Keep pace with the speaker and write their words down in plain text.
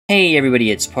Hey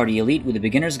everybody, it's Party Elite with a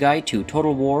beginner's guide to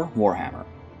Total War Warhammer.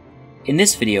 In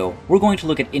this video, we're going to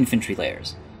look at infantry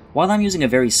layers. While I'm using a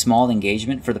very small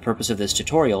engagement for the purpose of this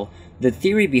tutorial, the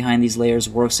theory behind these layers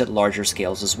works at larger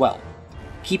scales as well.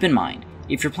 Keep in mind,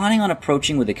 if you're planning on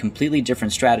approaching with a completely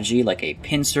different strategy like a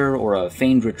pincer or a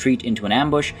feigned retreat into an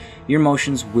ambush, your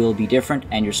motions will be different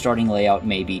and your starting layout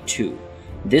may be too.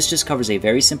 This just covers a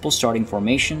very simple starting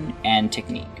formation and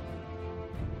technique.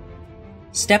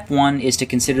 Step 1 is to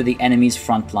consider the enemy's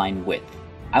front line width.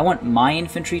 I want my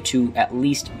infantry to at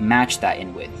least match that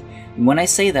in width. And when I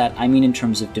say that, I mean in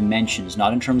terms of dimensions,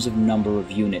 not in terms of number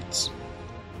of units.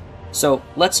 So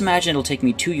let's imagine it'll take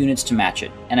me 2 units to match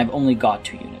it, and I've only got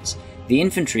 2 units. The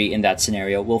infantry in that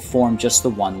scenario will form just the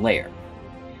one layer.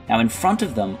 Now in front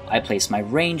of them, I place my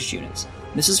ranged units.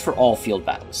 This is for all field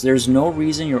battles. There's no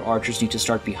reason your archers need to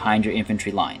start behind your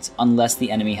infantry lines, unless the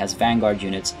enemy has vanguard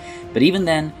units, but even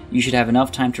then, you should have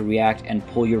enough time to react and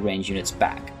pull your ranged units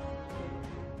back.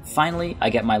 Finally, I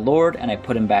get my lord and I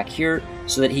put him back here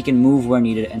so that he can move where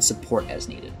needed and support as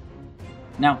needed.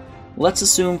 Now, let's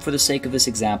assume for the sake of this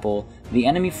example, the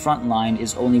enemy front line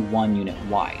is only 1 unit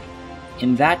wide.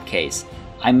 In that case,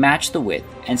 I match the width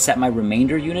and set my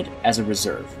remainder unit as a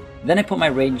reserve. Then I put my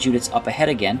ranged units up ahead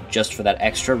again, just for that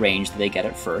extra range that they get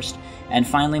at first, and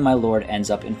finally my lord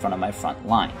ends up in front of my front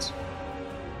lines.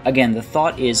 Again, the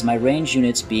thought is my ranged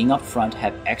units being up front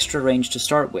have extra range to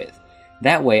start with.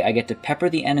 That way I get to pepper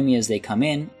the enemy as they come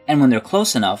in, and when they're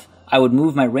close enough, I would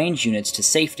move my ranged units to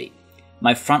safety.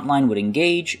 My front line would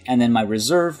engage, and then my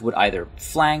reserve would either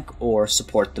flank or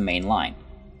support the main line.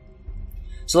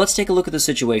 So let's take a look at the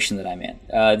situation that I'm in.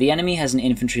 The enemy has an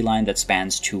infantry line that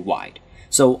spans 2 wide.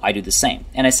 So I do the same,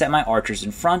 and I set my archers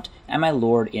in front and my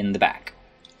lord in the back.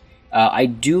 I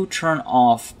do turn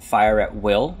off fire at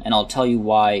will, and I'll tell you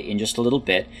why in just a little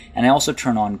bit, and I also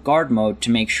turn on guard mode to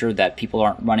make sure that people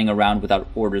aren't running around without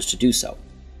orders to do so.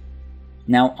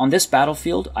 Now on this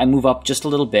battlefield, I move up just a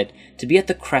little bit to be at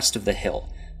the crest of the hill.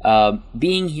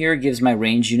 Being here gives my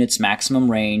ranged units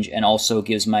maximum range and also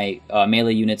gives my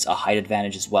melee units a height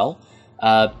advantage as well.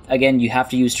 Again, you have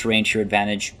to use terrain to your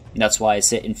advantage. That's why I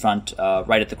sit in front,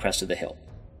 right at the crest of the hill.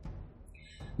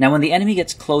 Now when the enemy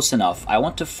gets close enough, I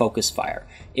want to focus fire.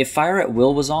 If fire at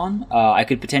will was on, I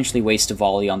could potentially waste a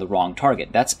volley on the wrong target.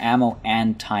 That's ammo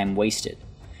and time wasted.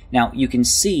 Now you can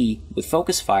see, with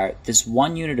focus fire, this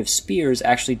 1 unit of spears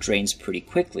actually drains pretty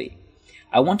quickly.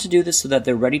 I want to do this so that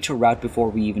they're ready to rout before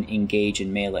we even engage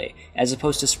in melee, as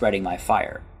opposed to spreading my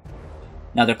fire.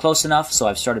 Now they're close enough, so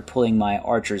I've started pulling my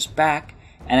archers back,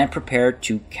 and I'm prepared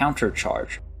to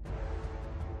countercharge.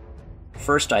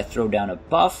 First I throw down a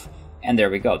buff, and there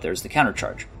we go, there's the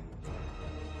countercharge.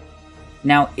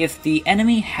 Now if the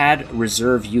enemy had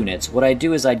reserve units, what I'd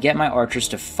do is I'd get my archers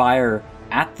to fire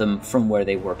at them from where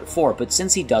they were before, but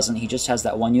since he doesn't, he just has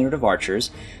that 1 unit of archers,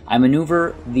 I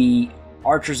maneuver the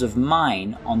archers of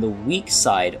mine on the weak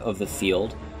side of the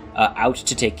field out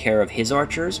to take care of his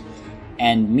archers,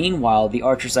 and meanwhile the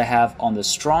archers I have on the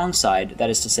strong side,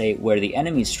 that is to say where the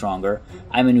enemy is stronger,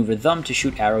 I maneuver them to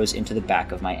shoot arrows into the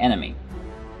back of my enemy.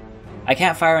 I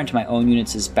can't fire into my own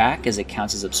units' back as it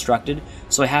counts as obstructed,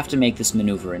 so I have to make this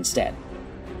maneuver instead.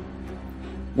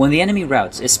 When the enemy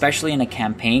routs, especially in a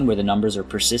campaign where the numbers are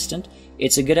persistent,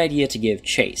 it's a good idea to give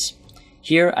chase.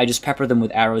 Here I just pepper them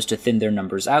with arrows to thin their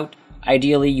numbers out.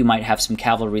 Ideally you might have some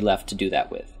cavalry left to do that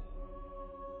with.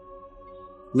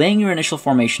 Laying your initial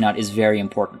formation out is very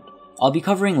important. I'll be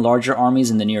covering larger armies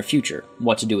in the near future,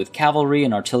 what to do with cavalry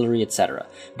and artillery, etc.,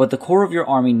 but the core of your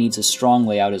army needs a strong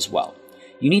layout as well.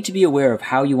 You need to be aware of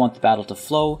how you want the battle to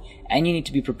flow, and you need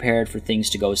to be prepared for things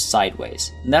to go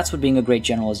sideways. And that's what being a great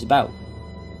general is about.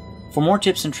 For more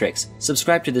tips and tricks,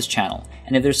 subscribe to this channel,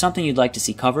 and if there's something you'd like to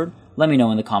see covered, let me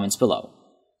know in the comments below.